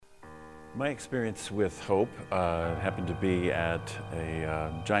My experience with Hope happened to be at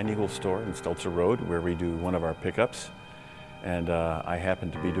a Giant Eagle store in Stelzer Road where we do one of our pickups. And I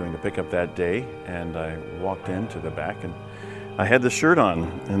happened to be doing the pickup that day, and I walked into the back and I had the shirt on,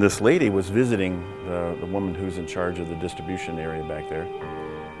 and this lady was visiting the woman who's in charge of the distribution area back there.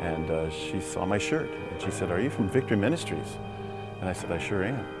 And she saw my shirt and she said, "Are you from Victory Ministries?" And I said, "I sure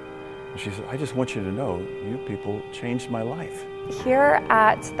am." And she said, "I just want you to know, you people changed my life." Here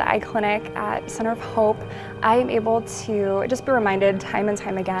at the Eye Clinic at Center of Hope, I am able to just be reminded time and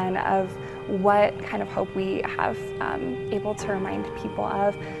time again of what kind of hope we have able to remind people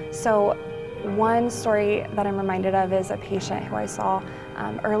of. So one story that I'm reminded of is a patient who I saw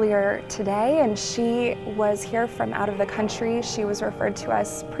earlier today, and she was here from out of the country. She was referred to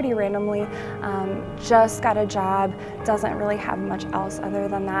us pretty randomly, just got a job, doesn't really have much else other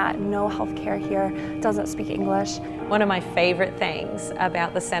than that, no health care here, doesn't speak English. One of my favorite things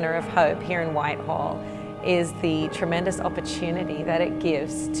about the Center of Hope here in Whitehall is the tremendous opportunity that it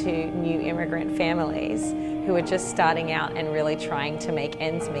gives to new immigrant families who are just starting out and really trying to make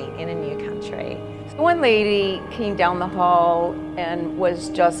ends meet in a new country. One lady came down the hall and was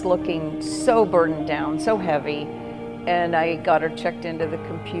just looking so burdened down, so heavy, and I got her checked into the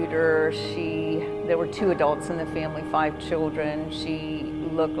computer. There were 2 adults in the family, 5 children. She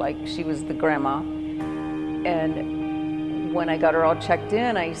looked like she was the grandma. And when I got her all checked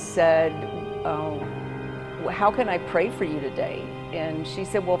in, I said, "How can I pray for you today?" And she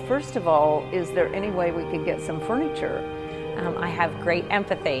said, "Well, first of all, is there any way we could get some furniture?" I have great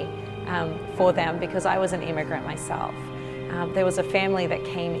empathy for them because I was an immigrant myself. There was a family that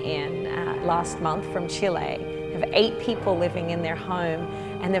came in last month from Chile. They have 8 people living in their home,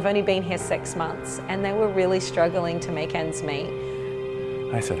 and they've only been here 6 months, and they were really struggling to make ends meet.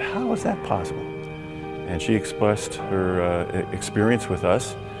 I said, "How is that possible?" And she expressed her experience with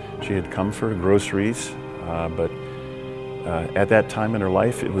us. She had come for groceries, but at that time in her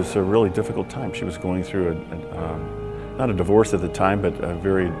life, it was a really difficult time. She was going through not a divorce at the time, but a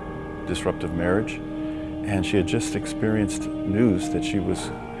very disruptive marriage. And she had just experienced news that she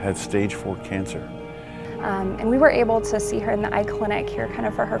had stage 4 cancer. And we were able to see her in the eye clinic here kind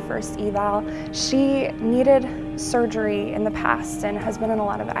of for her first eval. She needed surgery in the past and has been in a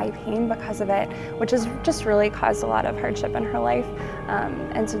lot of eye pain because of it, which has just really caused a lot of hardship in her life.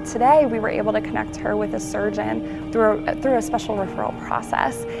 And so today we were able to connect her with a surgeon through a special referral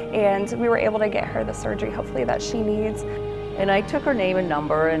process, and we were able to get her the surgery hopefully that she needs. And I took her name and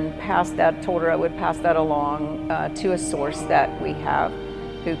number and told her I would pass that along to a source that we have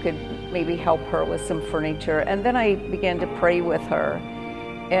who could maybe help her with some furniture. And then I began to pray with her.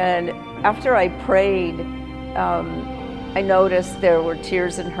 And after I prayed, I noticed there were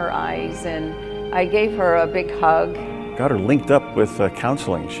tears in her eyes, and I gave her a big hug. Got her linked up with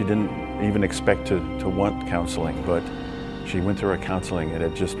counseling. She didn't even expect to want counseling, but she went through her counseling, and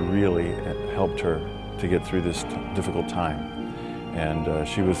it just really helped her to get through this difficult time. And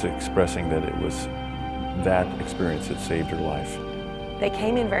she was expressing that it was that experience that saved her life. They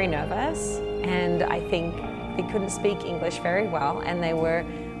came in very nervous, and I think they couldn't speak English very well, and they were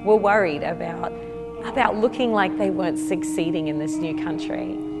worried about looking like they weren't succeeding in this new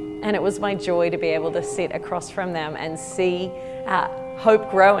country. And it was my joy to be able to sit across from them and see hope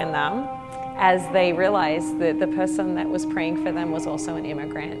grow in them as they realized that the person that was praying for them was also an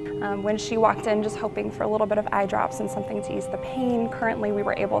immigrant. When she walked in just hoping for a little bit of eye drops and something to ease the pain, currently we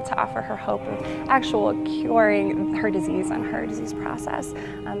were able to offer her hope of actual curing her disease and her disease process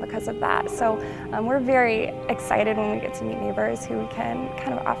because of that. So we're very excited when we get to meet neighbors who can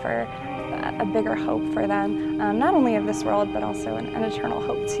kind of offer a bigger hope for them, not only of this world, but also an eternal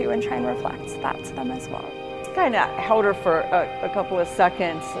hope too, and try and reflect that to them as well. Kind of held her for a couple of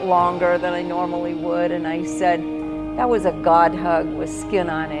seconds longer than I normally would, and I said, "That was a God hug with skin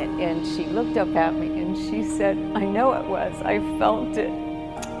on it." And she looked up at me and she said, "I know it was, I felt it."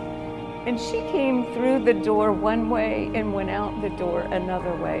 And she came through the door one way and went out the door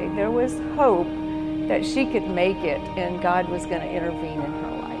another way. There was hope that she could make it, and God was going to intervene in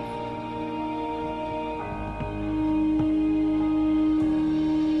her life.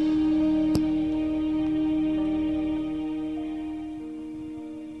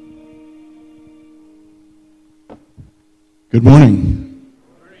 Good morning.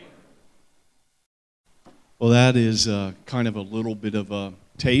 Well, that is kind of a little bit of a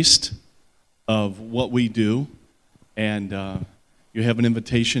taste of what we do, and you have an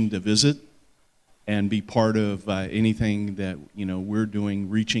invitation to visit and be part of anything that we're doing,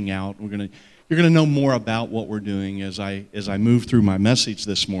 reaching out. You're gonna know more about what we're doing as I move through my message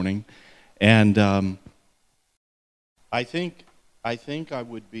this morning, and I think I think I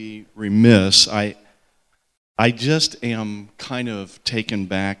would be remiss. I just am kind of taken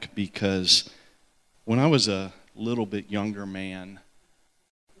back because when I was a little bit younger man,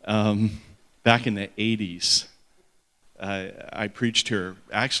 back in the 80s, I preached here.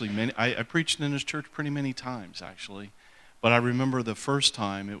 Actually, I preached in this church pretty many times, actually. But I remember the first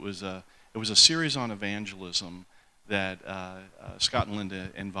time it was a series on evangelism that Scott and Linda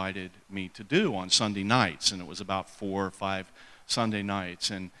invited me to do on Sunday nights, and it was about 4 or 5 Sunday nights,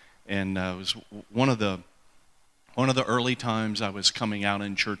 and it was one of the early times I was coming out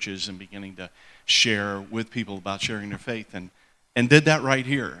in churches and beginning to share with people about sharing their faith, and did that right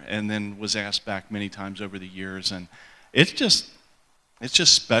here, and then was asked back many times over the years, and it's just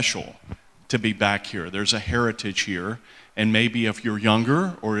special to be back here. There's a heritage here, and maybe if you're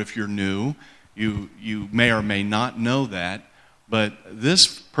younger or if you're new, you may or may not know that, but this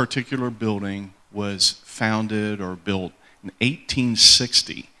particular building was founded or built in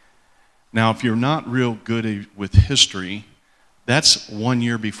 1860. Now, if you're not real good with history, that's 1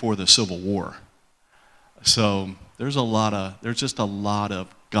 year before the Civil War. So there's just a lot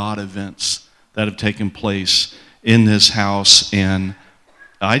of God events that have taken place in this house, and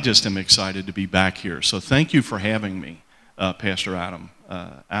I just am excited to be back here. So thank you for having me, Pastor Adam.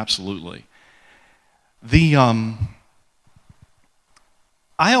 Absolutely.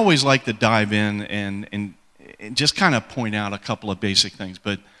 I always like to dive in and just kind of point out a couple of basic things,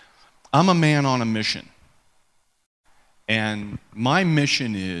 but I'm a man on a mission. And my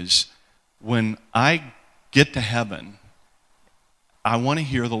mission is when I get to heaven, I want to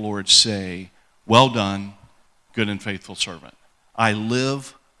hear the Lord say, "Well done, good and faithful servant." I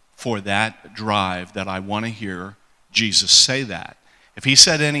live for that drive that I want to hear Jesus say that. If he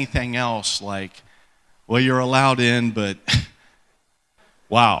said anything else like, "Well, you're allowed in, but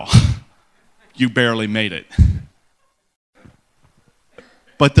wow, you barely made it."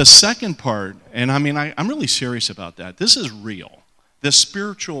 But the second part, and I mean, I'm really serious about that. This is real. The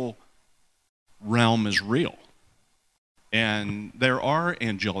spiritual realm is real. And there are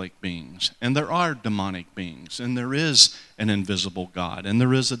angelic beings, and there are demonic beings, and there is an invisible God, and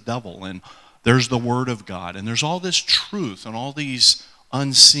there is a devil, and there's the Word of God, and there's all this truth and all these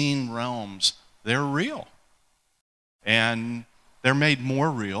unseen realms. They're real. And they're made more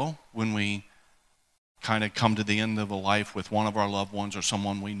real when we kind of come to the end of a life with one of our loved ones or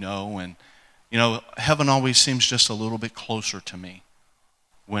someone we know. And, you know, heaven always seems just a little bit closer to me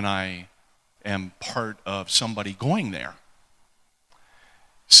when I am part of somebody going there.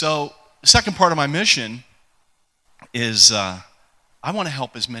 So the second part of my mission is I want to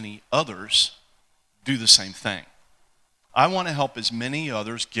help as many others do the same thing. I want to help as many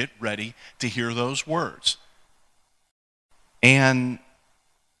others get ready to hear those words. And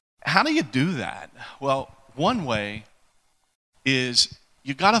how do you do that? Well, one way is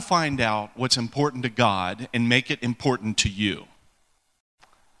you got to find out what's important to God and make it important to you.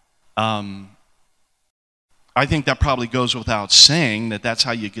 I think that probably goes without saying that that's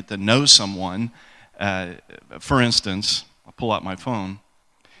how you get to know someone. For instance, I'll pull out my phone.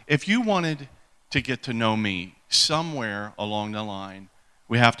 If you wanted to get to know me, somewhere along the line,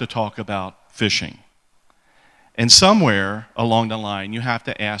 we have to talk about fishing. And somewhere along the line, you have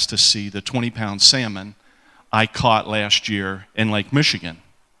to ask to see the 20-pound salmon I caught last year in Lake Michigan.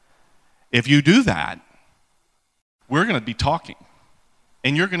 If you do that, we're going to be talking,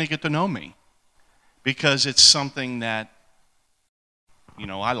 and you're going to get to know me because it's something that, you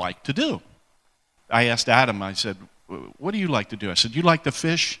know, I like to do. I asked Adam, I said, "What do you like to do?" I said, "You like to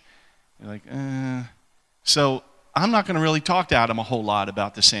fish?" You're like, So I'm not going to really talk to Adam a whole lot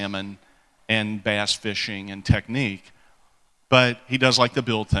about the salmon and bass fishing and technique, but he does like to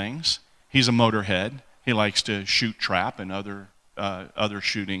build things. He's a motorhead. He likes to shoot trap and other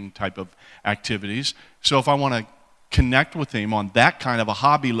shooting type of activities. So if I want to connect with him on that kind of a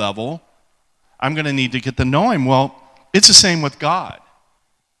hobby level, I'm going to need to get to know him. Well, it's the same with God.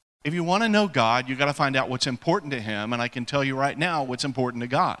 If you want to know God, you've got to find out what's important to him, and I can tell you right now what's important to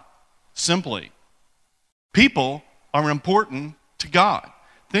God. Simply, people are important to God.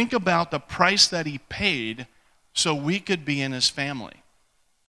 Think about the price that he paid so we could be in his family.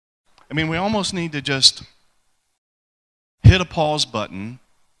 I mean, we almost need to just hit a pause button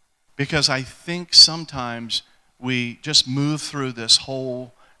because I think sometimes we just move through this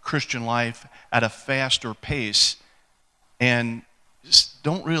whole Christian life at a faster pace and just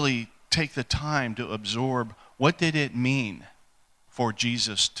don't really take the time to absorb what did it mean for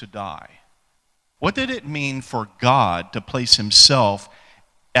Jesus to die? What did it mean for God to place himself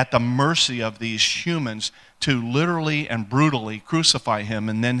at the mercy of these humans to literally and brutally crucify him,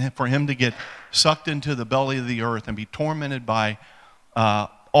 and then for him to get sucked into the belly of the earth and be tormented by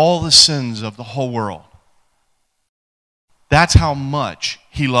all the sins of the whole world. That's how much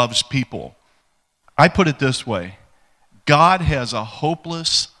he loves people. I put it this way: God has a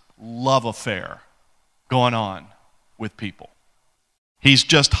hopeless love affair going on with people. He's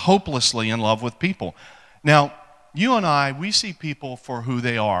just hopelessly in love with people. Now, you and I, we see people for who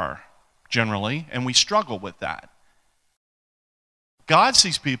they are, generally, and we struggle with that. God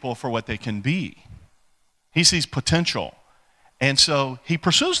sees people for what they can be. He sees potential, and so he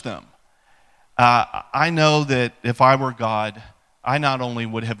pursues them. I know that if I were God, I not only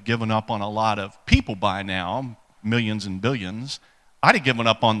would have given up on a lot of people by now, millions and billions, I'd have given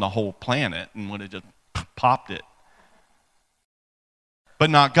up on the whole planet and would have just popped it.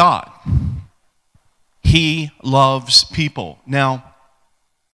 But not God. He loves people. Now,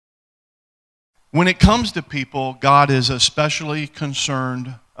 when it comes to people, God is especially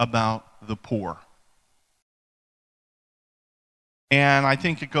concerned about the poor. And I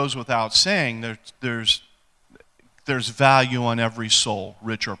think it goes without saying there's value on every soul,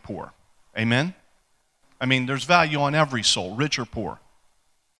 rich or poor. Amen? I mean, there's value on every soul, rich or poor.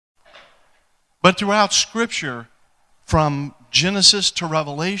 But throughout Scripture, from Genesis to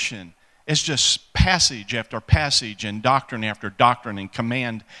Revelation, it's just passage after passage and doctrine after doctrine and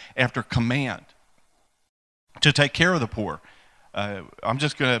command after command to take care of the poor. I'm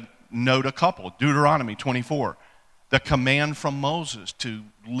just going to note a couple. Deuteronomy 24, the command from Moses to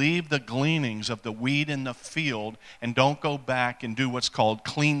leave the gleanings of the wheat in the field and don't go back and do what's called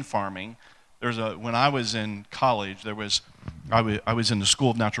clean farming. When I was in college, I was in the School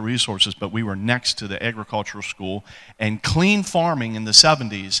of Natural Resources, but we were next to the agricultural school, and clean farming in the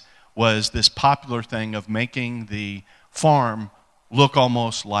 70s was this popular thing of making the farm look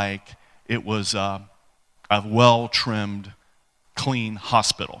almost like it was a well-trimmed, clean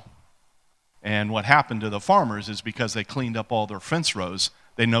hospital. And what happened to the farmers is because they cleaned up all their fence rows,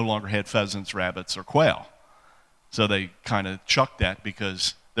 they no longer had pheasants, rabbits, or quail. So they kind of chucked that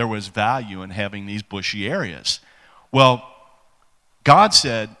because there was value in having these bushy areas. Well, God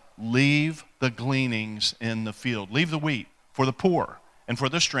said, leave the gleanings in the field. Leave the wheat for the poor and for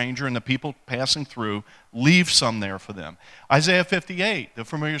the stranger and the people passing through. Leave some there for them. Isaiah 58, the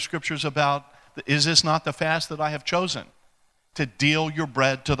familiar scriptures about, is this not the fast that I have chosen? To deal your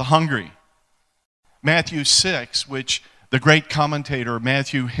bread to the hungry. Matthew 6, which the great commentator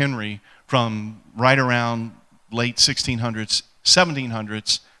Matthew Henry from right around late 1600s,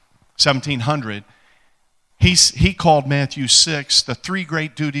 1700, he called Matthew 6 the three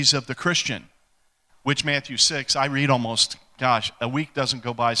great duties of the Christian, which Matthew 6, I read almost, a week doesn't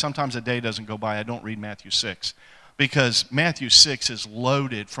go by, sometimes a day doesn't go by, I don't read Matthew 6. Because Matthew 6 is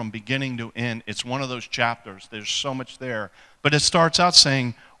loaded from beginning to end. It's one of those chapters. There's so much there. But it starts out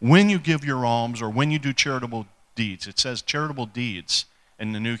saying, when you give your alms or when you do charitable deeds. It says charitable deeds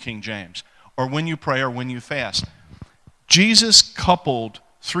in the New King James. Or when you pray or when you fast. Jesus coupled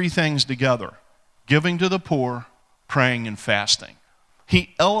three things together: giving to the poor, praying, and fasting.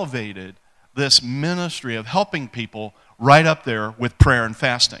 He elevated this ministry of helping people right up there with prayer and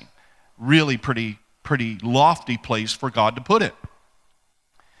fasting. Really pretty lofty place for God to put it.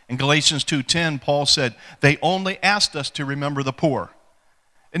 In Galatians 2:10, Paul said, they only asked us to remember the poor.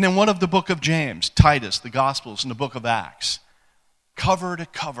 And then what of the book of James, Titus, the Gospels, and the book of Acts? Cover to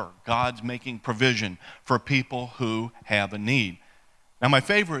cover, God's making provision for people who have a need. Now, my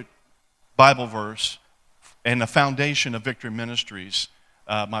favorite Bible verse and the foundation of Victory Ministries,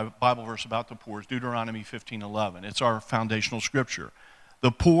 my Bible verse about the poor is Deuteronomy 15:11. It's our foundational scripture.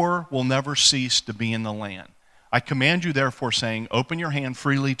 The poor will never cease to be in the land. I command you, therefore, saying, open your hand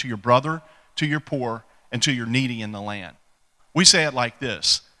freely to your brother, to your poor, and to your needy in the land. We say it like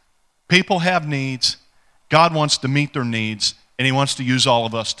this: people have needs, God wants to meet their needs, and he wants to use all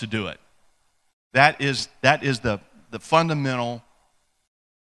of us to do it. That is the fundamental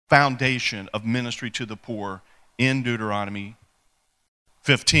foundation of ministry to the poor in Deuteronomy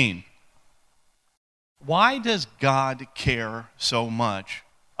 15. Why does God care so much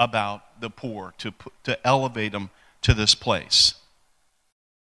about the poor to elevate them to this place?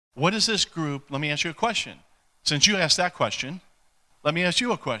 What is this group? Let me ask you a question. Since you asked that question, let me ask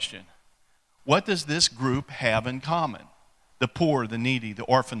you a question. What does this group have in common? The poor, the needy, the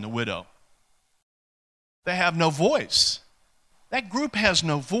orphan, the widow. They have no voice. That group has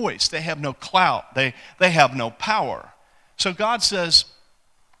no voice. They have no clout. They have no power. So God says,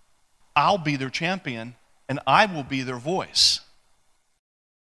 I'll be their champion, and I will be their voice.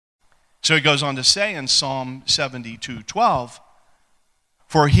 So he goes on to say in Psalm 72:12,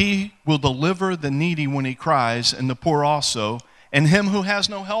 For he will deliver the needy when he cries, and the poor also, and him who has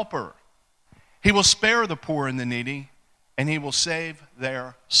no helper. He will spare the poor and the needy, and he will save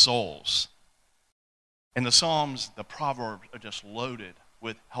their souls. In the Psalms, the Proverbs are just loaded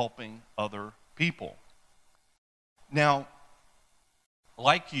with helping other people. Now,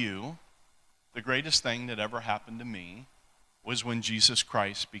 like you, the greatest thing that ever happened to me was when Jesus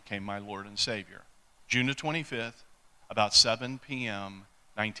Christ became my Lord and Savior. June the 25th, about 7 p.m.,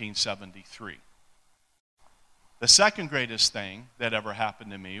 1973. The second greatest thing that ever happened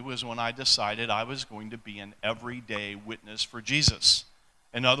to me was when I decided I was going to be an everyday witness for Jesus.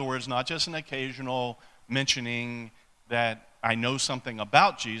 In other words, not just an occasional mentioning that I know something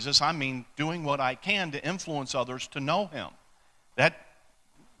about Jesus. I mean, doing what I can to influence others to know him. That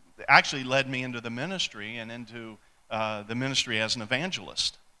actually led me into the ministry and into the ministry as an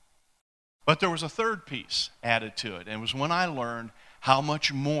evangelist. But there was a third piece added to it, and it was when I learned how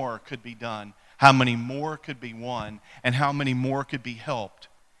much more could be done, how many more could be won, and how many more could be helped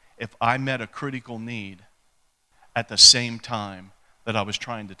if I met a critical need at the same time that I was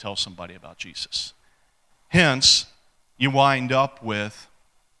trying to tell somebody about Jesus. Hence, you wind up with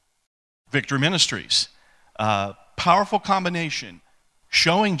Victory Ministries. Powerful combination,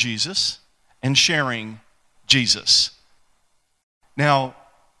 showing Jesus and sharing Jesus. Now,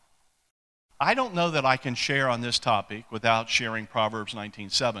 I don't know that I can share on this topic without sharing Proverbs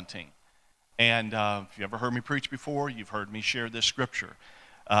 19:17. And if you ever heard me preach before, you've heard me share this scripture.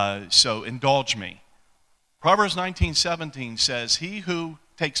 So indulge me. Proverbs 19:17 says, "He who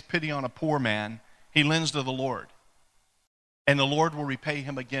takes pity on a poor man, he lends to the Lord, and the Lord will repay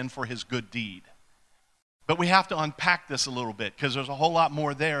him again for his good deed." But we have to unpack this a little bit because there's a whole lot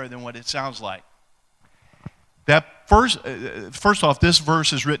more there than what it sounds like. That first off, this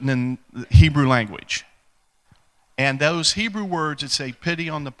verse is written in Hebrew language. And those Hebrew words that say pity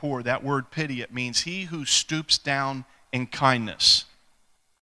on the poor, that word pity, it means he who stoops down in kindness.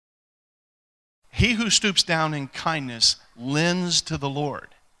 He who stoops down in kindness lends to the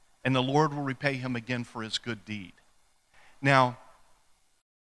Lord, and the Lord will repay him again for his good deed. Now,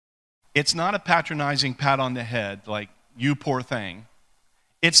 it's not a patronizing pat on the head like, you poor thing.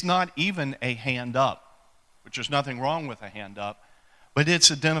 It's not even a hand up, which there's nothing wrong with a hand up, but it's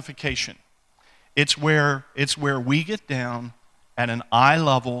identification. It's where we get down at an eye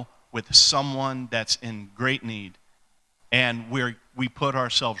level with someone that's in great need, and we put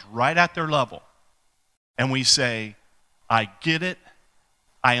ourselves right at their level, and we say, I get it,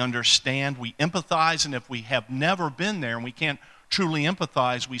 I understand, we empathize, and if we have never been there and we can't truly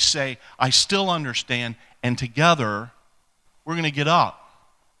empathize, we say, I still understand, and together we're going to get up.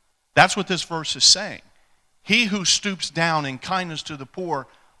 That's what this verse is saying. He who stoops down in kindness to the poor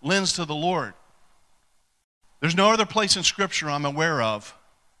lends to the Lord. There's no other place in Scripture I'm aware of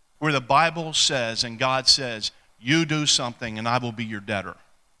where the Bible says and God says, you do something and I will be your debtor.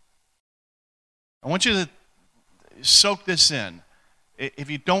 I want you to soak this in.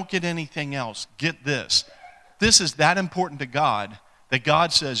 If you don't get anything else, get this. This is that important to God that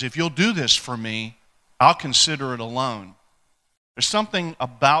God says, if you'll do this for me, I'll consider it a loan. There's something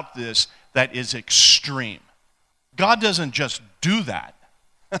about this that is extreme. God doesn't just do that.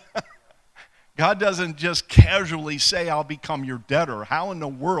 God doesn't just casually say, I'll become your debtor. How in the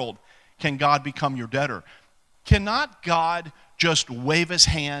world can God become your debtor? Cannot God just wave his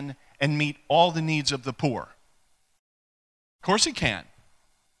hand and meet all the needs of the poor? Of course he can.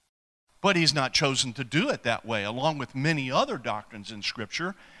 But he's not chosen to do it that way. Along with many other doctrines in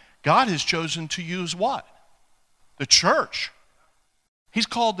Scripture, God has chosen to use what? The church. He's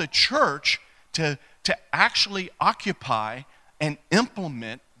called the church to actually occupy and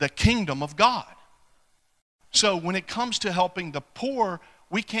implement the kingdom of God. So when it comes to helping the poor,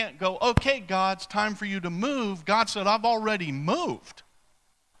 we can't go, okay, God, it's time for you to move. God said, I've already moved.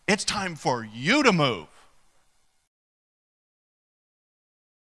 It's time for you to move.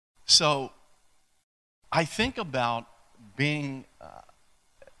 So I think about being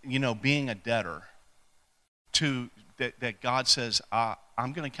a debtor to that God says,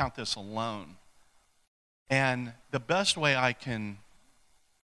 I'm going to count this a loan. And the best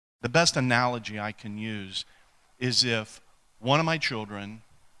analogy I can use is if one of my children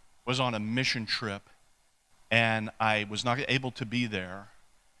was on a mission trip and I was not able to be there,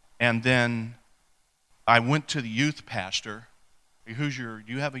 and then I went to the youth pastor. Do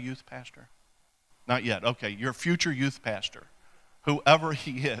you have a youth pastor? Not yet. Okay, your future youth pastor, whoever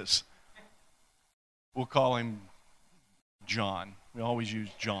he is. We'll call him John. We always use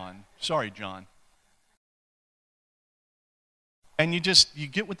John. Sorry, John. And you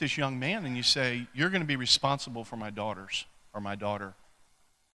get with this young man and you say, you're going to be responsible for my daughter.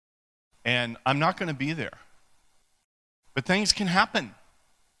 and I'm not going to be there. But things can happen.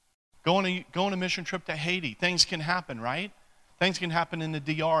 Go on a mission trip to Haiti, things can happen, right? Things can happen in the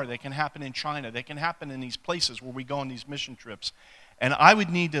DR, they can happen in China, they can happen in these places where we go on these mission trips. And I would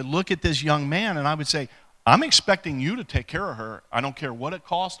need to look at this young man and I would say, I'm expecting you to take care of her. I don't care what it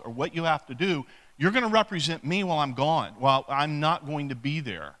costs or what you have to do. You're going to represent me while I'm gone, while I'm not going to be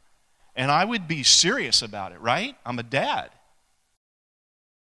there. And I would be serious about it, right? I'm a dad.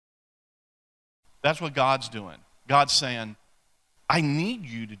 That's what God's doing. God's saying, I need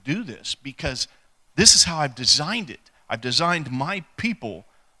you to do this because this is how I've designed it. I've designed my people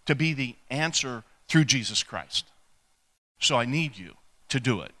to be the answer through Jesus Christ. So I need you to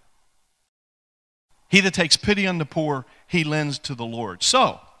do it. He that takes pity on the poor, he lends to the Lord.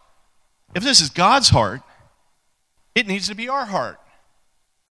 So, if this is God's heart, it needs to be our heart.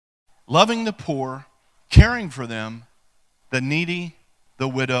 Loving the poor, caring for them, the needy, the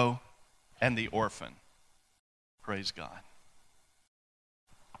widow, and the orphan. Praise God.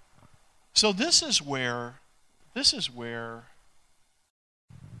 So this is where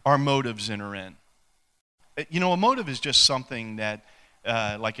our motives enter in. You know, a motive is just something that,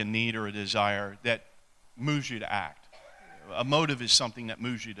 like a need or a desire, that moves you to act. A motive is something that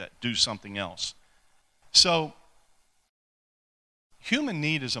moves you to do something else. So, human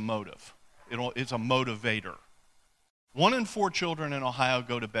need is a motive. It's a motivator. 1 in 4 children in Ohio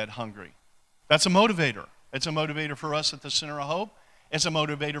go to bed hungry. That's a motivator. It's a motivator for us at the Center of Hope. It's a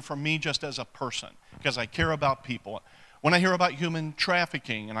motivator for me just as a person because I care about people. When I hear about human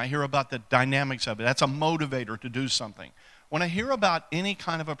trafficking and I hear about the dynamics of it, that's a motivator to do something. When I hear about any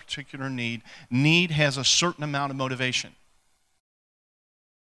kind of a particular need has a certain amount of motivation.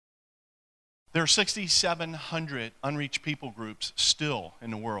 There are 6,700 unreached people groups still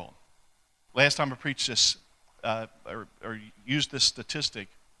in the world. Last time I preached this, or used this statistic,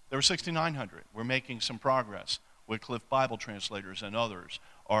 there were 6,900. We're making some progress. Wycliffe Bible translators and others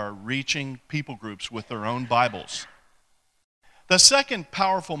are reaching people groups with their own Bibles. The second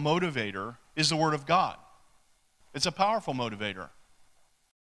powerful motivator is the Word of God. It's a powerful motivator.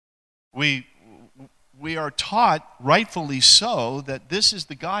 We are taught, rightfully so, that this is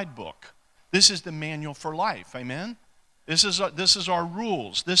the guidebook. This is the manual for life. Amen? This is our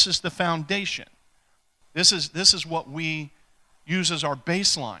rules. This is the foundation. This is what we use as our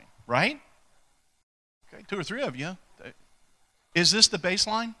baseline, right? Okay, 2 or 3 of you. Is this the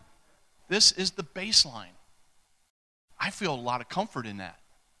baseline? This is the baseline. I feel a lot of comfort in that.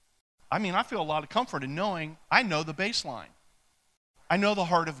 I mean, I feel a lot of comfort in knowing I know the baseline. I know the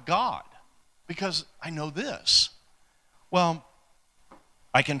heart of God because I know this. Well,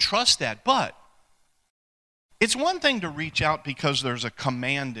 I can trust that, but it's one thing to reach out because there's a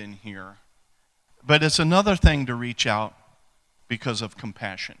command in here, but it's another thing to reach out because of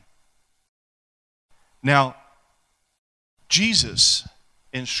compassion. Now, Jesus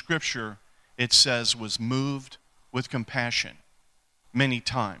in Scripture, it says, was moved with compassion many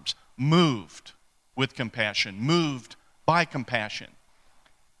times. Moved with compassion. Moved by compassion.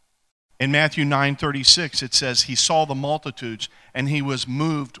 In Matthew 9:36, it says, he saw the multitudes and he was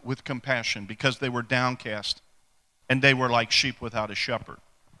moved with compassion because they were downcast and they were like sheep without a shepherd.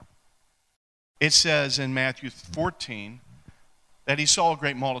 It says in Matthew 14 that he saw a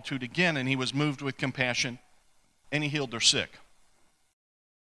great multitude again and he was moved with compassion and he healed their sick.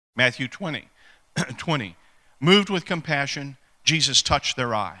 Matthew 20, moved with compassion, Jesus touched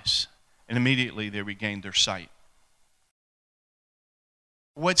their eyes and immediately they regained their sight.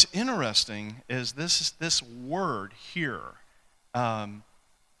 What's interesting is this word here,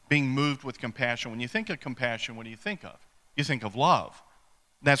 being moved with compassion. When you think of compassion, what do you think of? You think of love.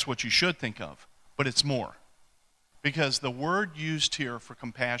 That's what you should think of, but it's more. Because the word used here for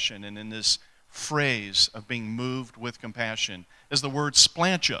compassion and in this phrase of being moved with compassion is the word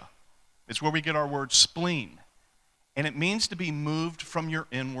splancha. It's where we get our word spleen. And it means to be moved from your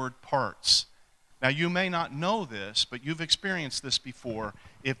inward parts. Now, you may not know this, but you've experienced this before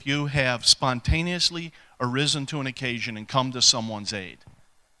if you have spontaneously arisen to an occasion and come to someone's aid.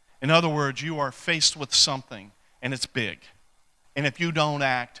 In other words, you are faced with something, and it's big. And if you don't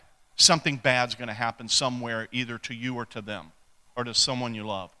act, something bad's going to happen somewhere, either to you or to them, or to someone you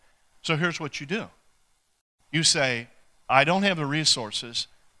love. So here's what you do. You say, I don't have the resources.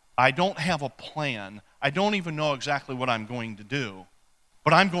 I don't have a plan. I don't even know exactly what I'm going to do,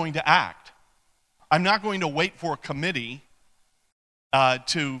 but I'm going to act. I'm not going to wait for a committee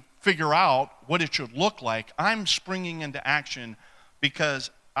to figure out what it should look like. I'm springing into action because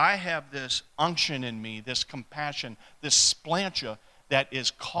I have this unction in me, this compassion, this splancha that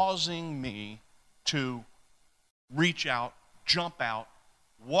is causing me to reach out, jump out,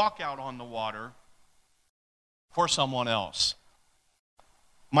 walk out on the water for someone else.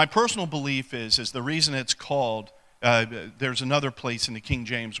 My personal belief is the reason it's called, there's another place in the King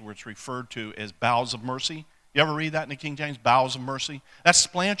James where it's referred to as bowels of mercy. You ever read that in the King James, bowels of mercy? That's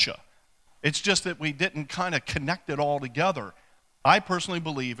splanchna. It's just that we didn't kind of connect it all together. I personally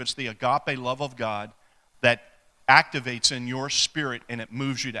believe it's the agape love of God that activates in your spirit and it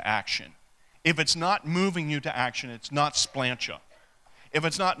moves you to action. If it's not moving you to action, it's not splanchna. If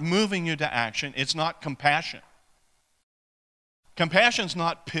it's not moving you to action, it's not compassion. Compassion's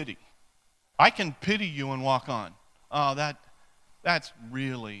not pity. I can pity you and walk on. Oh, that's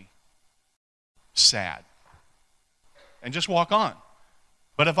really sad. And just walk on.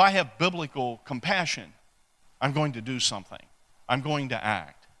 But if I have biblical compassion, I'm going to do something. I'm going to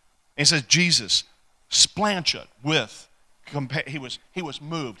act. And it says Jesus splanchna with he was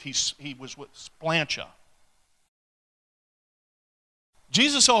moved. He was with splanchna.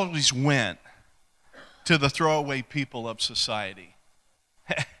 Jesus always went to the throwaway people of society.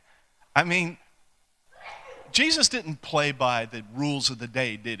 I mean, Jesus didn't play by the rules of the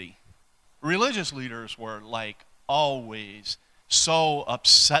day, did he? Religious leaders were like always so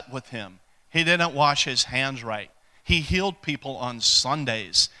upset with him. He didn't wash his hands right. He healed people on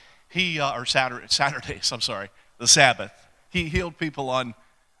Sundays. Or Saturdays, I'm sorry, the Sabbath. He healed people on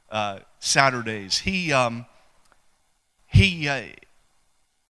Saturdays. He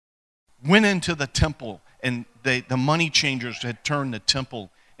went into the temple, and the money changers had turned the temple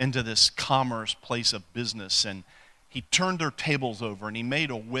into this commerce place of business, and he turned their tables over, and he made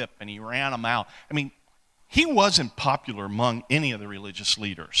a whip, and he ran them out. I mean, he wasn't popular among any of the religious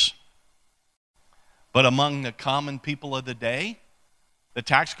leaders. But among the common people of the day, the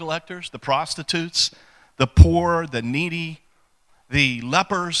tax collectors, the prostitutes, the poor, the needy, the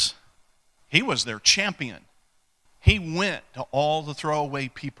lepers, he was their champion. He went to all the throwaway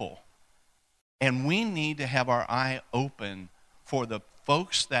people. And we need to have our eye open for the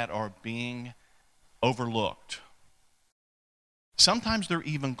folks that are being overlooked. Sometimes they're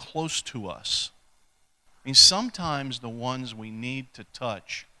even close to us. I mean, sometimes the ones we need to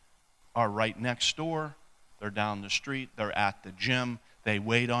touch are right next door, they're down the street, they're at the gym, they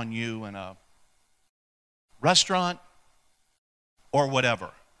wait on you in a restaurant or whatever.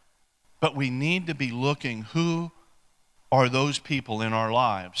 But we need to be looking, who are those people in our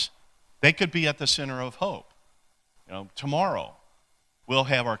lives? They could be at the center of hope. Tomorrow we'll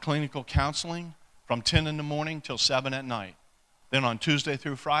have our clinical counseling from 10 in the morning till 7 at night. Then on Tuesday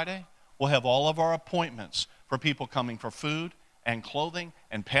through Friday, we'll have all of our appointments for people coming for food and clothing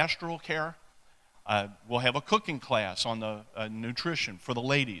and pastoral care. We'll have a cooking class on the nutrition for the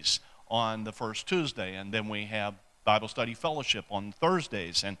ladies on the first Tuesday, and then we have Bible study fellowship on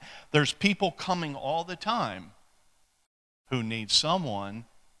Thursdays. And there's people coming all the time who need someone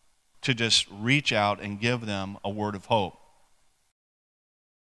to just reach out and give them a word of hope.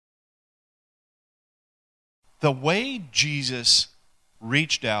 The way Jesus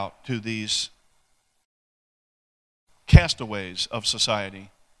reached out to these castaways of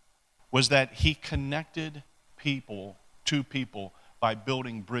society was that he connected people to people by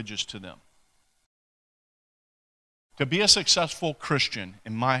building bridges to them. To be a successful Christian,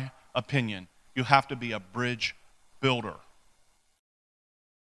 in my opinion, you have to be a bridge builder.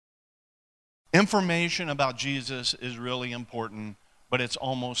 Information about Jesus is really important, but it's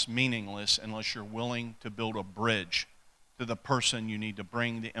almost meaningless unless you're willing to build a bridge to the person you need to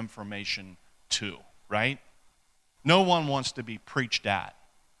bring the information to, right? No one wants to be preached at.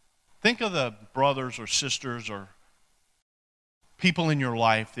 Think of the brothers or sisters or people in your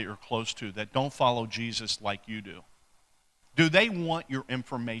life that you're close to that don't follow Jesus like you do. Do they want your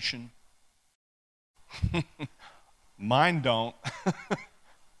information? Mine don't.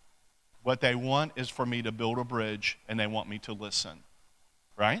 What they want is for me to build a bridge, and they want me to listen,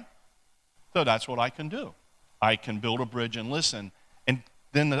 right? So that's what I can do. I can build a bridge and listen, and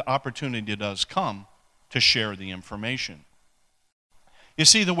then the opportunity does come to share the information. You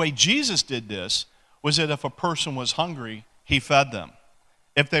see, the way Jesus did this was that if a person was hungry, he fed them.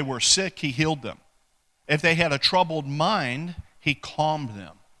 If they were sick, he healed them. If they had a troubled mind, he calmed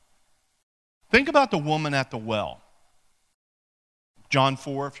them. Think about the woman at the well. John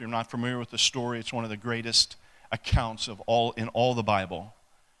 4, if you're not familiar with the story, it's one of the greatest accounts of in all the Bible.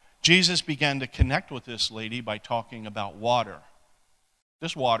 Jesus began to connect with this lady by talking about water.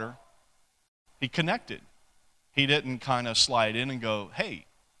 Just water. He connected. He didn't kind of slide in and go, hey,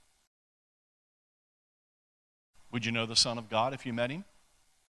 would you know the Son of God if you met him?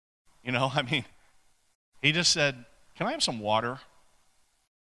 He just said, can I have some water?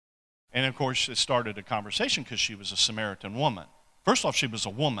 And of course, it started a conversation because she was a Samaritan woman. First off, she was a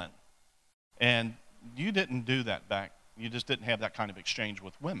woman, and you didn't do that back. You just didn't have that kind of exchange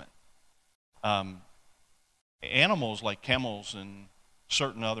with women. Animals like camels and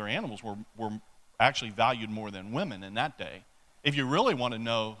certain other animals were actually valued more than women in that day. If you really want to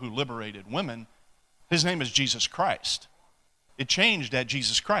know who liberated women, his name is Jesus Christ. It changed at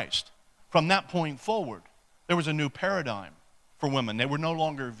Jesus Christ. From that point forward, there was a new paradigm for women. They were no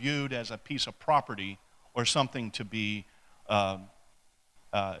longer viewed as a piece of property or something to be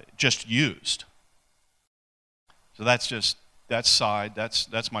just used. So that's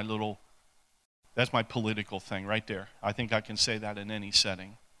my political thing right there. I think I can say that in any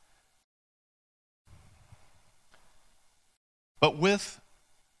setting. But with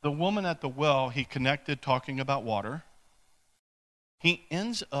the woman at the well, he connected talking about water. He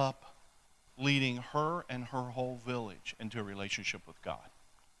ends up leading her and her whole village into a relationship with God,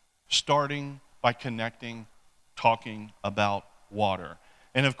 starting by connecting, talking about water.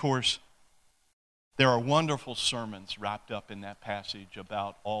 And of course, there are wonderful sermons wrapped up in that passage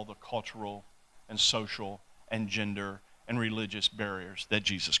about all the cultural and social and gender and religious barriers that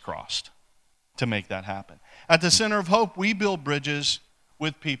Jesus crossed to make that happen. At the Center of Hope, we build bridges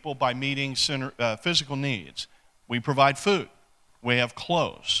with people by meeting physical needs. We provide food. We have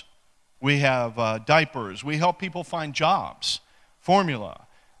clothes. We have diapers. We help people find jobs, formula.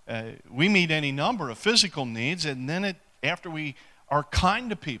 We meet any number of physical needs, and then after we are kind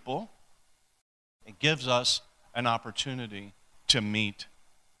to people, it gives us an opportunity to meet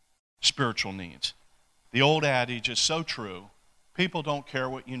spiritual needs. The old adage is so true. People don't care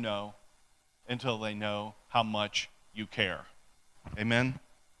what you know until they know how much you care. Amen?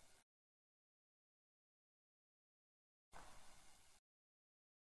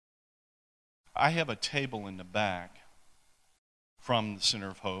 I have a table in the back from the Center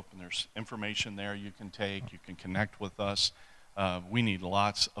of Hope, and there's information there you can take. You can connect with us. We need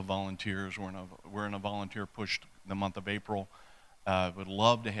lots of volunteers. We're in a volunteer push the month of April. Would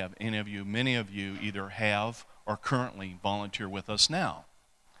love to have any of you. Many of you either have or currently volunteer with us now.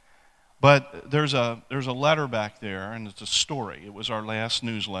 But there's a letter back there, and it's a story. It was our last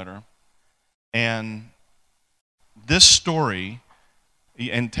newsletter. And this story,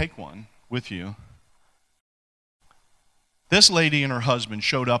 and take one with you. This lady and her husband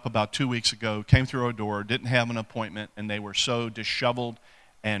showed up about 2 weeks ago, came through our door, didn't have an appointment, and they were so disheveled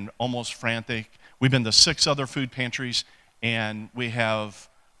and almost frantic. We've been to 6 other food pantries, and we have,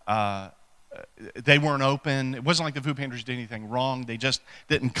 they weren't open. It wasn't like the food pantries did anything wrong. They just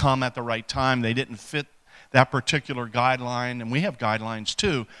didn't come at the right time. They didn't fit that particular guideline, and we have guidelines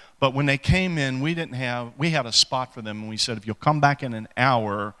too. But when they came in, we had a spot for them, and we said, if you'll come back in an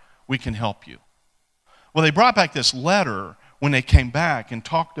hour, we can help you. Well, they brought back this letter when they came back and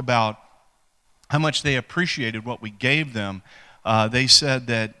talked about how much they appreciated what we gave them. They said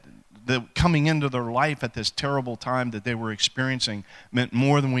that coming into their life at this terrible time that they were experiencing meant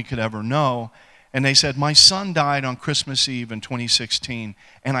more than we could ever know. And they said, my son died on Christmas Eve in 2016,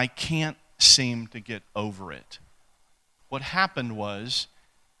 and I can't seem to get over it. What happened was,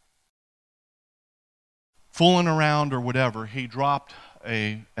 fooling around or whatever, he dropped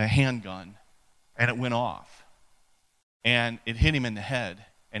a handgun, and it went off. And it hit him in the head,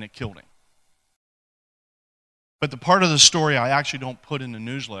 and it killed him. But the part of the story I actually don't put in the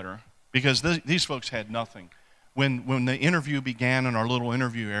newsletter, because these folks had nothing. When the interview began in our little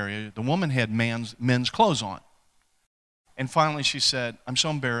interview area, the woman had men's clothes on. And finally she said, I'm so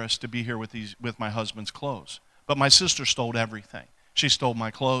embarrassed to be here with my husband's clothes. But my sister stole everything. She stole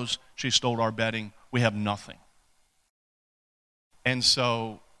my clothes. She stole our bedding. We have nothing. And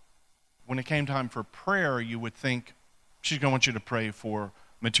so when it came time for prayer, you would think she's going to want you to pray for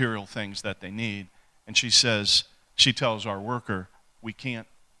material things that they need. And she tells our worker, we can't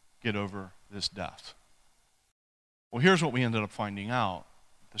get over this death. Well, here's what we ended up finding out.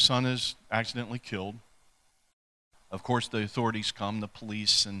 The son is accidentally killed. Of course, the authorities come, the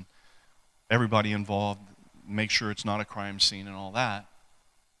police and everybody involved, make sure it's not a crime scene and all that.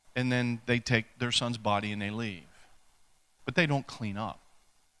 And then they take their son's body and they leave. But they don't clean up.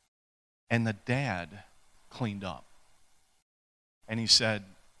 And the dad cleaned up. And he said,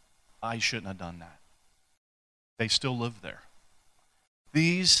 I shouldn't have done that. They still live there.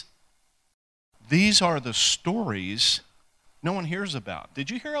 These are the stories no one hears about. Did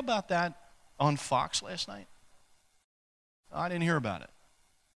you hear about that on Fox last night? I didn't hear about it.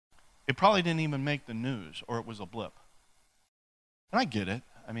 It probably didn't even make the news, or it was a blip. And I get it.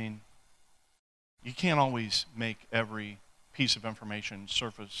 I mean, you can't always make every piece of information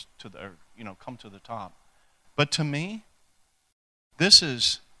surface come to the top. But to me, this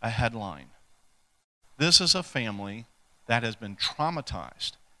is a headline. This is a family that has been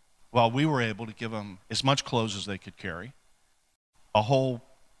traumatized, while we were able to give them as much clothes as they could carry, a whole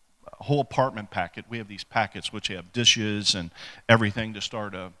apartment packet. We have these packets which have dishes and everything to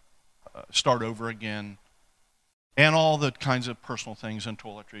start over again, and all the kinds of personal things and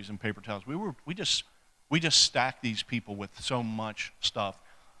toiletries and paper towels. We just stacked these people with so much stuff.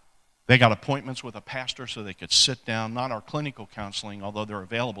 They got appointments with a pastor so they could sit down. Not our clinical counseling, although they're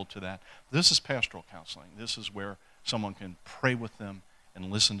available to that. This is pastoral counseling. This is where someone can pray with them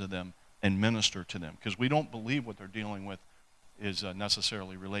and listen to them and minister to them, because we don't believe what they're dealing with is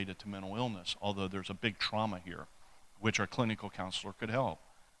necessarily related to mental illness, although there's a big trauma here, which our clinical counselor could help.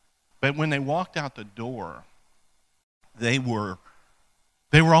 But when they walked out the door, they were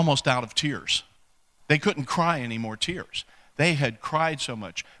almost out of tears. They couldn't cry any more tears. They had cried so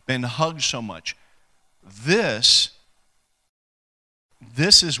much, been hugged so much. This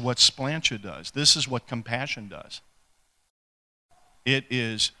is what Splancha does. This is what compassion does. It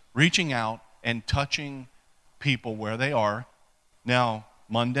is reaching out and touching people where they are. Now,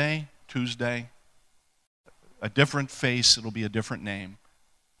 Monday, Tuesday, a different face, it'll be a different name,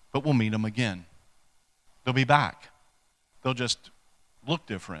 but we'll meet them again. They'll be back. They'll just look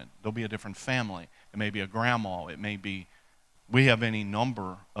different. They'll be a different family. It may be a grandma. It may be, we have any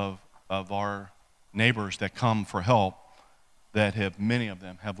number of our neighbors that come for help that have, many of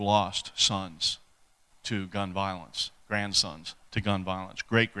them have lost sons to gun violence, grandsons to gun violence,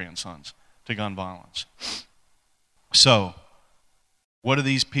 great-grandsons to gun violence. So, what do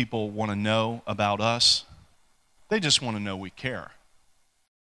these people want to know about us? They just want to know we care.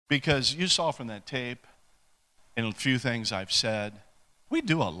 Because you saw from that tape and a few things I've said, we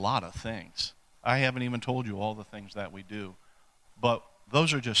do a lot of things. I haven't even told you all the things that we do. But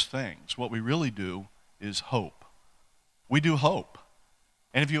those are just things. What we really do is hope. We do hope.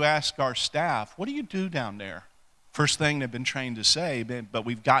 And if you ask our staff, what do you do down there? First thing they've been trained to say, but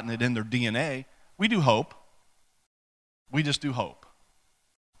we've gotten it in their DNA, we do hope. We just do hope.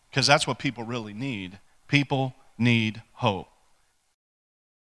 Because that's what people really need. People need hope.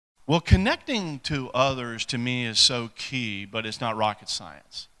 Well, connecting to others to me is so key, but it's not rocket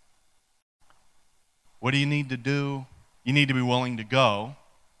science. What do you need to do? You need to be willing to go.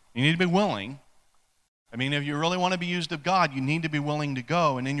 You need to be willing. I mean, if you really want to be used of God, you need to be willing to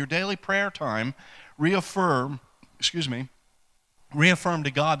go. And in your daily prayer time, reaffirm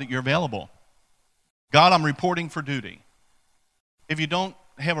to God that you're available. God, I'm reporting for duty. If you don't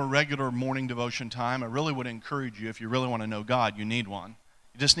have a regular morning devotion time, I really would encourage you, if you really want to know God, you need one.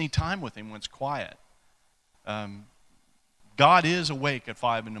 You just need time with Him when it's quiet. God is awake at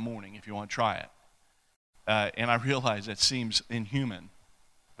 5 in the morning if you want to try it. And I realize it seems inhuman.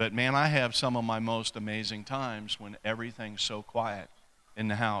 But man, I have some of my most amazing times when everything's so quiet in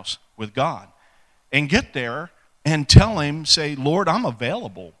the house with God. And get there and tell Him, say, Lord, I'm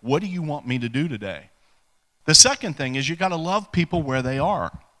available. What do you want me to do today? The second thing is you got to love people where they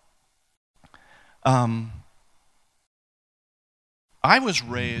are. I was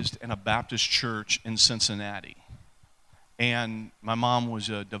raised in a Baptist church in Cincinnati. And my mom was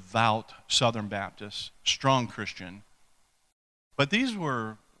a devout Southern Baptist, strong Christian. But these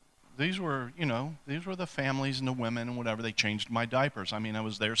were the families and the women and whatever. They changed my diapers. I mean, I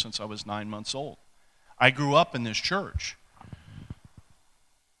was there since I was 9 months old. I grew up in this church.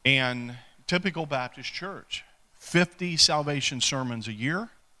 And typical Baptist church, 50 salvation sermons a year.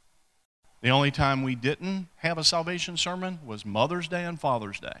 The only time we didn't have a salvation sermon was Mother's Day and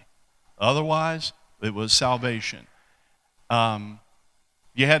Father's Day. Otherwise, it was salvation.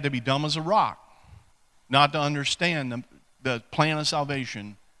 You had to be dumb as a rock not to understand the plan of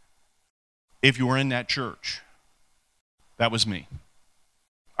salvation if you were in that church. That was me.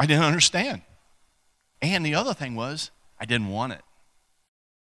 I didn't understand. And the other thing was, I didn't want it.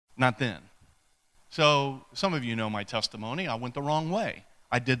 Not then. So some of you know my testimony. I went the wrong way.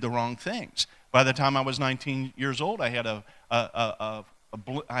 I did the wrong things. By the time I was 19 years old, I had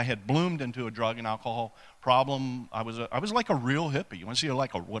I had bloomed into a drug and alcohol problem. I was like a real hippie. You want to see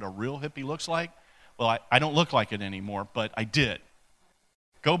what a real hippie looks like? Well, I don't look like it anymore, but I did.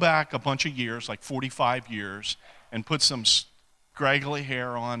 Go back a bunch of years, like 45 years, and put some scraggly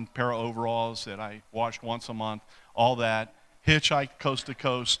hair on, pair of overalls that I washed once a month, all that. Hitchhiked coast to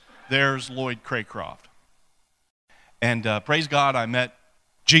coast. There's Lloyd Craycroft. And praise God, I met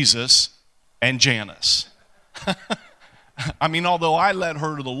Jesus and Janice. I mean, although I led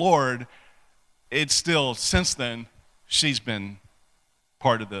her to the Lord, it's still, since then, she's been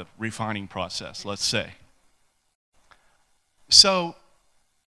part of the refining process, let's say. So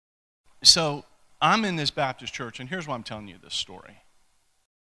I'm in this Baptist church, and here's why I'm telling you this story.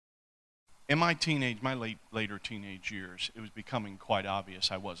 in my later teenage years, it was becoming quite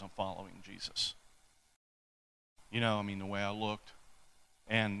obvious I wasn't following Jesus. You know, I mean, the way I looked.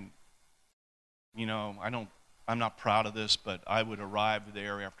 And, you know, I'm not proud of this, but I would arrive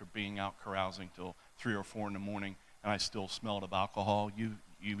there after being out carousing till 3 or 4 in the morning, and I still smelled of alcohol.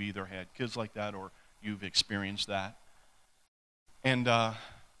 You've either had kids like that or you've experienced that. And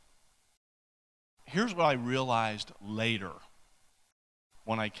here's what I realized later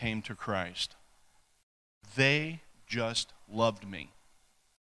when I came to Christ. They just loved me.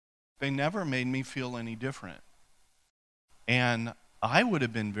 They never made me feel any different. And I would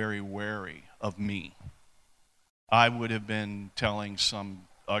have been very wary of me. I would have been telling some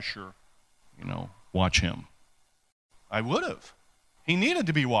usher, you know, watch him. I would have. He needed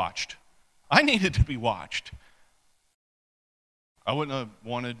to be watched. I needed to be watched. I wouldn't have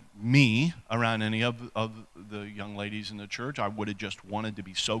wanted me around any of the young ladies in the church. I would have just wanted to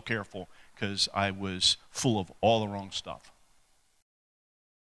be so careful because I was full of all the wrong stuff.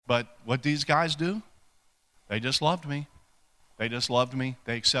 But what these guys do, they just loved me. They just loved me.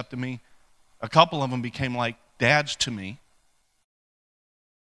 They accepted me. A couple of them became like dads to me.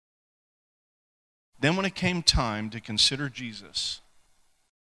 Then when it came time to consider Jesus,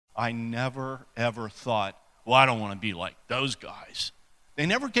 I never, ever thought, well, I don't want to be like those guys. They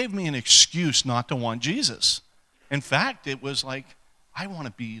never gave me an excuse not to want Jesus. In fact, it was like, I want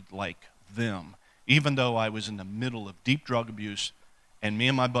to be like them. Even though I was in the middle of deep drug abuse, and me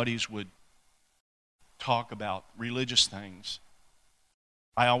and my buddies would talk about religious things,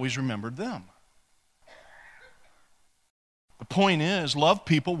 I always remembered them. The point is, love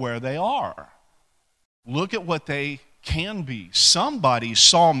people where they are. Look at what they can be. Somebody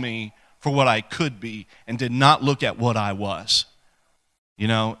saw me for what I could be and did not look at what I was. You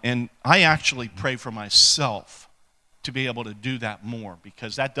know, and I actually pray for myself to be able to do that more,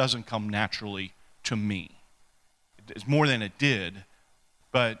 because that doesn't come naturally to me. It's more than it did,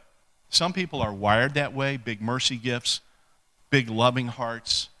 but some people are wired that way, big mercy gifts, big loving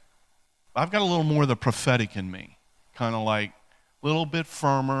hearts. I've got a little more of the prophetic in me, kind of like a little bit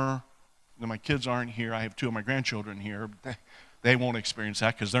firmer. My kids aren't here. I have 2 of my grandchildren here. They won't experience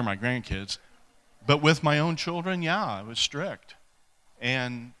that because they're my grandkids. But with my own children, yeah, I was strict.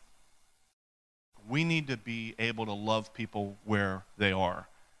 And we need to be able to love people where they are.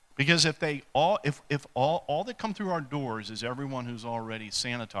 Because if all that come through our doors is everyone who's already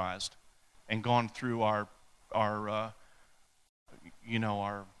sanitized and gone through our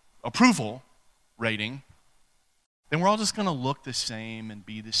approval rating, then we're all just going to look the same and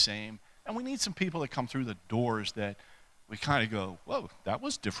be the same. And we need some people that come through the doors that we kind of go, whoa, that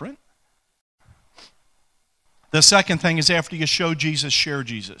was different. The second thing is, after you show Jesus, share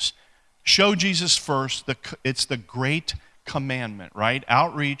Jesus. Show Jesus first. It's the great commandment, right?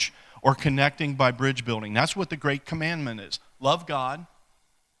 Outreach or connecting by bridge building. That's what the great commandment is. Love God,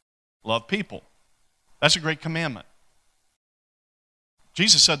 love people. That's a great commandment.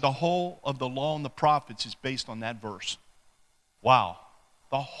 Jesus said the whole of the law and the prophets is based on that verse. Wow.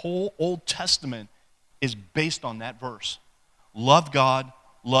 The whole Old Testament is based on that verse. Love God,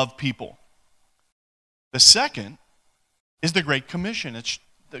 love people. The second is the Great Commission.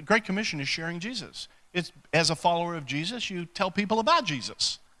 The Great Commission is sharing Jesus. It's, as a follower of Jesus, you tell people about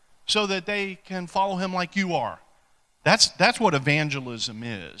Jesus so that they can follow him like you are. That's what evangelism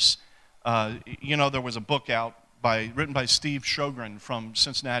is. There was a book out written by Steve Sjogren from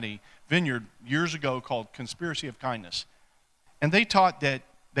Cincinnati Vineyard years ago called Conspiracy of Kindness. And they taught that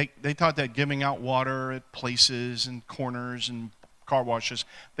giving out water at places and corners and car washes,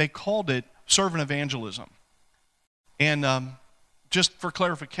 they called it servant evangelism. And just for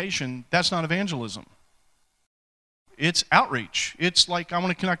clarification, that's not evangelism. It's outreach. It's like, I want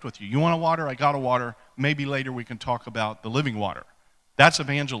to connect with you. You want a water? I got a water. Maybe later we can talk about the living water. That's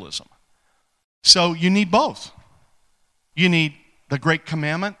evangelism. So you need both. You need the Great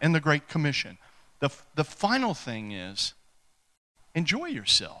Commandment and the Great Commission. The final thing is, enjoy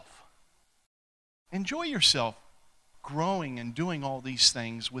yourself. Enjoy yourself growing and doing all these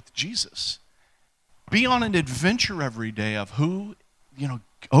things with Jesus. Be on an adventure every day of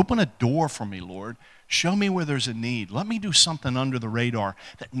open a door for me, Lord. Show me where there's a need. Let me do something under the radar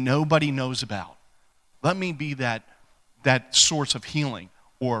that nobody knows about. Let me be that source of healing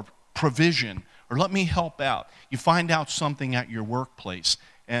or provision, or let me help out. You find out something at your workplace,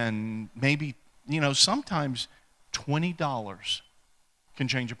 and maybe, sometimes $20 can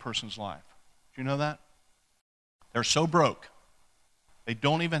change a person's life. Do you know that? They're so broke, they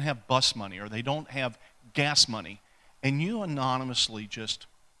don't even have bus money, or they don't have gas money, and you anonymously just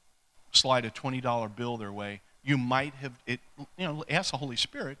slide a $20 bill their way, you might have, ask the Holy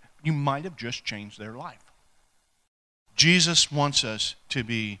Spirit, you might have just changed their life. Jesus wants us to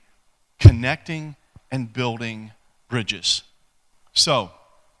be connecting and building bridges. So,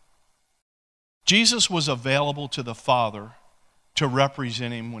 Jesus was available to the Father to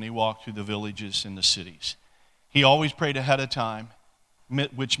represent him when he walked through the villages and the cities. He always prayed ahead of time,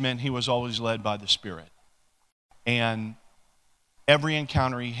 which meant he was always led by the Spirit. And every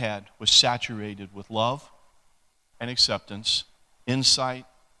encounter he had was saturated with love and acceptance, insight,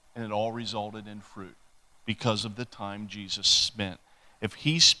 and it all resulted in fruit because of the time Jesus spent. If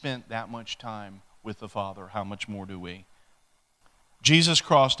he spent that much time with the Father, how much more do we? Jesus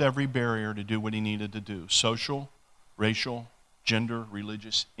crossed every barrier to do what he needed to do. Social, racial, gender,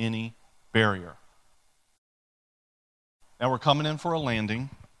 religious, any barrier. Now we're coming in for a landing.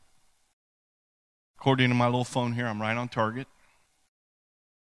 According to my little phone here, I'm right on target.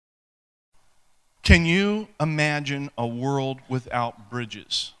 Can you imagine a world without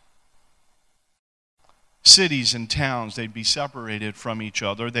bridges? Cities and towns, they'd be separated from each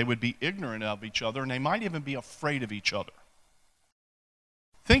other. They would be ignorant of each other, and they might even be afraid of each other.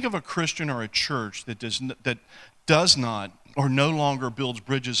 Think of a Christian or a church that does not or no longer builds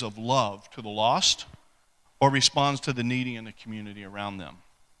bridges of love to the lost or responds to the needy in the community around them.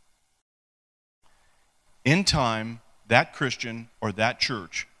 In time, that Christian or that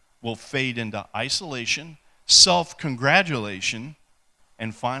church will fade into isolation, self-congratulation,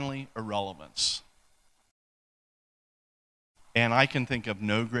 and finally, irrelevance. And I can think of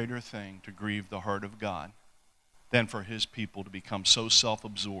no greater thing to grieve the heart of God than for his people to become so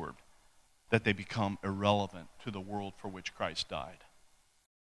self-absorbed that they become irrelevant to the world for which Christ died.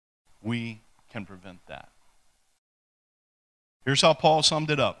 We can prevent that. Here's how Paul summed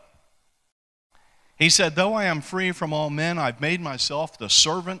it up. He said, though I am free from all men, I've made myself the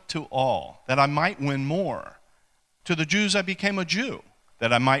servant to all, that I might win more. To the Jews I became a Jew,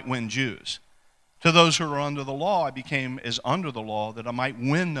 that I might win Jews. To those who are under the law, I became as under the law, that I might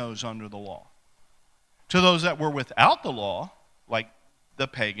win those under the law. To those that were without the law, like the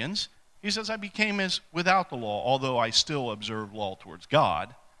pagans, he says, I became as without the law, although I still observe law towards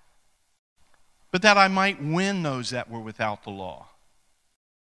God, but that I might win those that were without the law.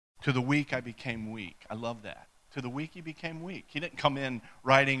 To the weak I became weak. I love that. To the weak he became weak. He didn't come in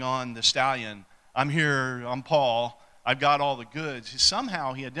riding on the stallion. I'm here, I'm Paul, I've got all the goods.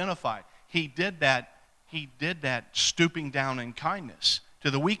 Somehow he identified. He did that stooping down in kindness. To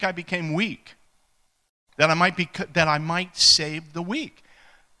the weak I became weak, that I might save the weak.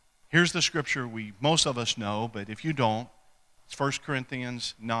 Here's the scripture most of us know, but if you don't, it's 1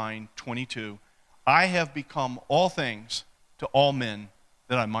 Corinthians 9:22. I have become all things to all men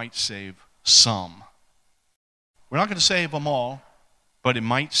that I might save some. We're not going to save them all, but it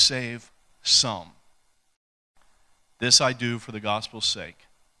might save some. This I do for the gospel's sake,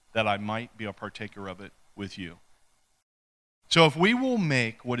 that I might be a partaker of it with you. So if we will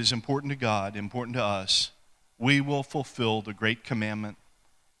make what is important to God important to us, we will fulfill the great commandment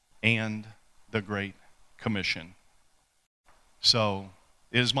and the great commission. So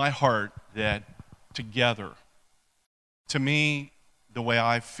it is my heart that together, to me, the way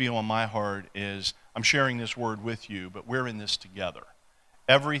I feel in my heart is I'm sharing this word with you, but we're in this together.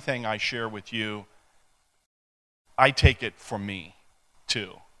 Everything I share with you, I take it for me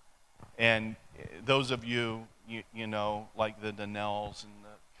too. And those of you, you know, like the Donnells and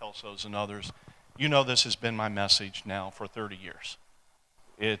the Kelsos and others, you know this has been my message now for 30 years.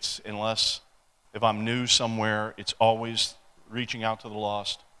 If I'm new somewhere, it's always reaching out to the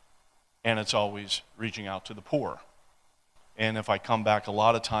lost, and it's always reaching out to the poor. And if I come back a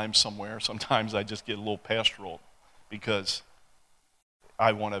lot of times somewhere, sometimes I just get a little pastoral because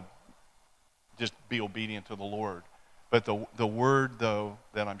I want to just be obedient to the Lord. But the word, though,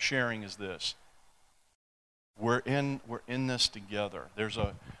 that I'm sharing is this. We're in this together.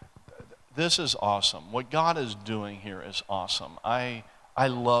 This is awesome. What God is doing here is awesome. I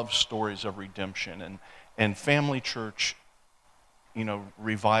love stories of redemption and Family Church, you know,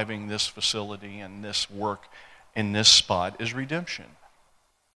 reviving this facility and this work in this spot is redemption.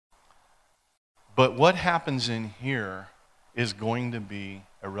 But what happens in here is going to be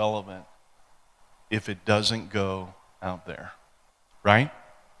irrelevant if it doesn't go out there, right?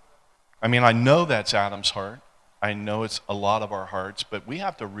 I mean, I know that's Adam's heart. I know it's a lot of our hearts, but we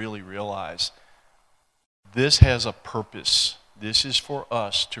have to really realize this has a purpose. This is for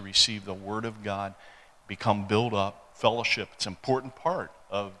us to receive the Word of God, become built up, fellowship. It's an important part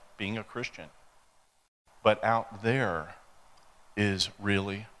of being a Christian. But out there is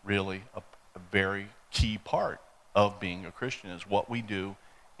really, really a very key part of being a Christian, is what we do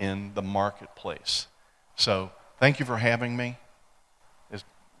in the marketplace. So thank you for having me.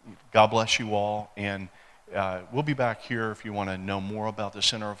 God bless you all. And we'll be back here if you want to know more about the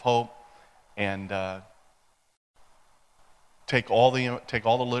Center of Hope. And take all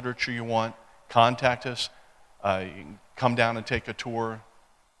the literature you want. Contact us. You can come down and take a tour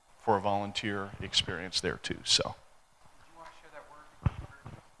for a volunteer experience there too. So, do you want to share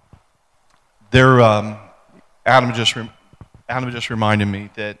there, that word? Adam just reminded me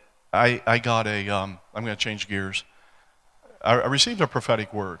that I got a. I'm going to change gears. I received a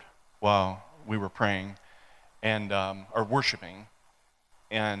prophetic word while we were praying and or worshiping,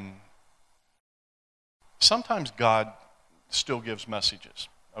 and sometimes God still gives messages,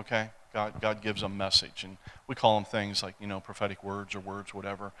 okay? God gives a message, and we call them things like, prophetic words or words,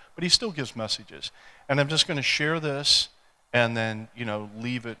 whatever, but he still gives messages. And I'm just going to share this and then,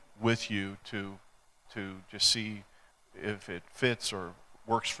 leave it with you to just see if it fits or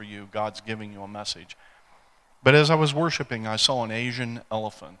works for you. God's giving you a message. But as I was worshiping, I saw an Asian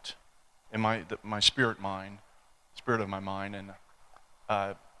elephant in my spirit of my mind,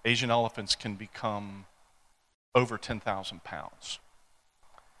 and Asian elephants can become over 10,000 pounds.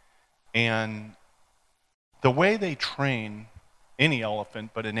 And the way they train any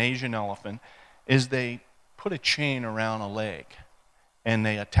elephant, but an Asian elephant, is they put a chain around a leg and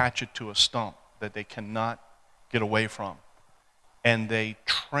they attach it to a stump that they cannot get away from. And they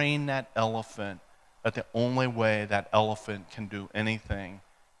train that elephant that the only way that elephant can do anything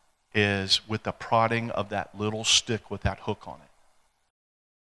is with the prodding of that little stick with that hook on it.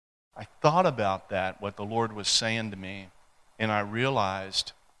 I thought about that, what the Lord was saying to me, and I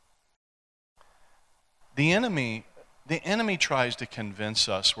realized the enemy tries to convince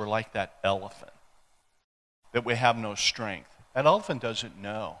us we're like that elephant, that we have no strength. That elephant doesn't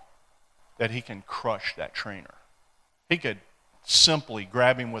know that he can crush that trainer. He could simply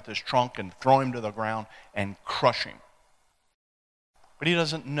grab him with his trunk and throw him to the ground and crush him. But he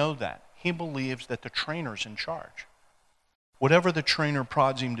doesn't know that. He believes that the trainer's in charge. Whatever the trainer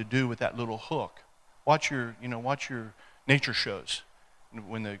prods him to do with that little hook, watch your nature shows.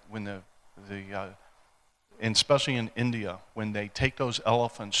 And especially in India, when they take those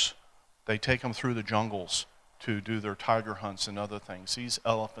elephants, they take them through the jungles to do their tiger hunts and other things. These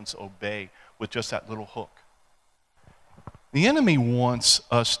elephants obey with just that little hook. The enemy wants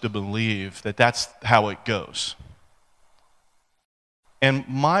us to believe that that's how it goes. And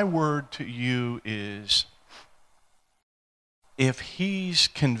my word to you is, if he's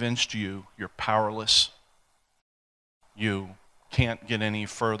convinced you you're powerless, you can't get any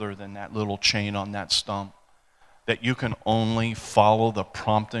further than that little chain on that stump, that you can only follow the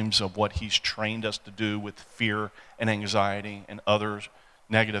promptings of what he's trained us to do with fear and anxiety and other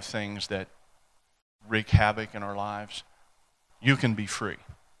negative things that wreak havoc in our lives, you can be free.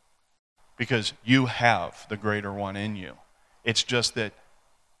 Because you have the greater one in you. It's just that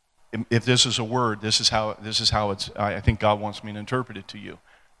if this is a word, this is how I think God wants me to interpret it to you.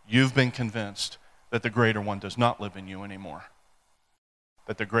 You've been convinced that the greater one does not live in you anymore.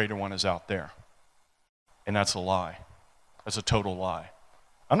 That the greater one is out there. And that's a lie. That's a total lie.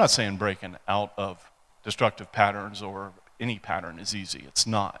 I'm not saying breaking out of destructive patterns or any pattern is easy. It's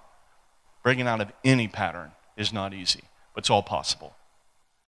not. Breaking out of any pattern is not easy, but it's all possible.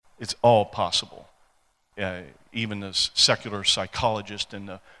 It's all possible. Even the secular psychologists and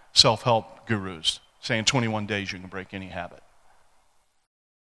the self-help gurus saying 21 days you can break any habit.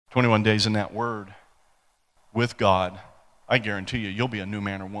 21 days in that word with God, I guarantee you'll be a new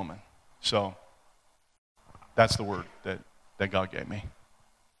man or woman. So that's the word that God gave me.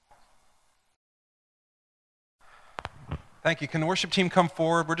 Thank you. Can the worship team come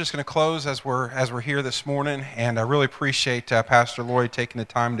forward? We're just going to close as we're here this morning, and I really appreciate Pastor Lloyd taking the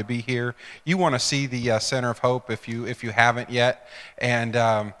time to be here. You want to see the Center of Hope if you haven't yet, and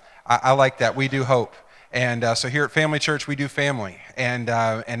I like that. We do hope. And so here at Family Church, we do family. And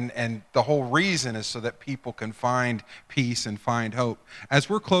the whole reason is so that people can find peace and find hope. As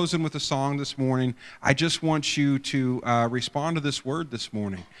we're closing with a song this morning, I just want you to respond to this word this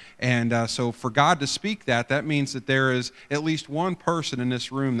morning. And so for God to speak that means that there is at least one person in this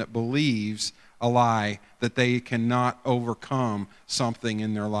room that believes a lie that they cannot overcome something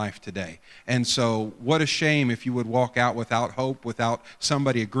in their life today. And so what a shame if you would walk out without hope, without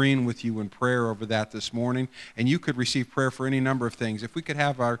somebody agreeing with you in prayer over that this morning. And you could receive prayer for any number of things. If we could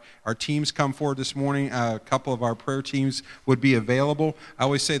have our teams come forward this morning, a couple of our prayer teams would be available. I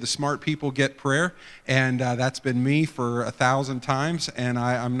always say the smart people get prayer, and that's been me for 1,000 times, and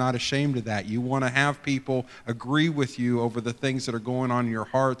I'm not ashamed of that. You want to have people agree with you over the things that are going on in your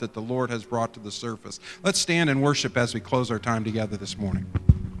heart that the Lord has brought to the surface. Let's stand and worship as we close our time together this morning.